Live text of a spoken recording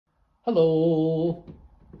Hello!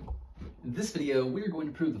 In this video, we are going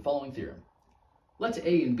to prove the following theorem. Let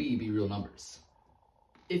A and B be real numbers.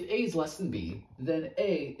 If A is less than B, then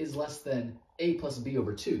A is less than A plus B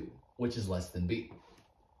over 2, which is less than B.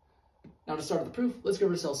 Now to start the proof, let's give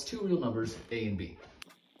ourselves two real numbers, A and B.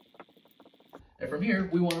 And from here,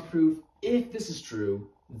 we want to prove if this is true,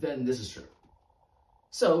 then this is true.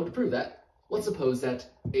 So to prove that, let's suppose that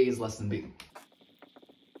A is less than B.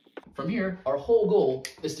 From here, our whole goal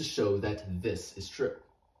is to show that this is true.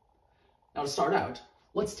 Now to start out,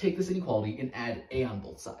 let's take this inequality and add A on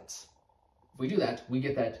both sides. If we do that, we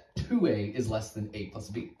get that 2A is less than A plus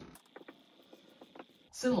B.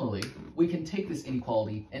 Similarly, we can take this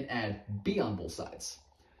inequality and add B on both sides.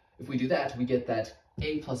 If we do that, we get that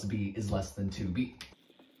A plus B is less than 2B.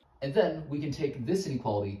 And then we can take this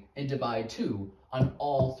inequality and divide 2 on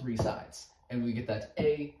all three sides. And we get that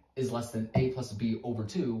A is less than A plus B over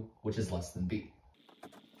 2, which is less than B.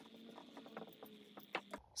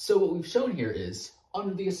 So what we've shown here is,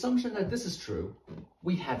 under the assumption that this is true,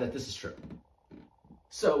 we have that this is true.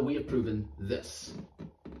 So we have proven this.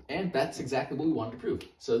 And that's exactly what we wanted to prove.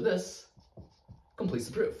 So this completes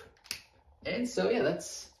the proof. And so yeah,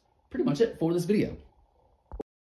 that's pretty much it for this video.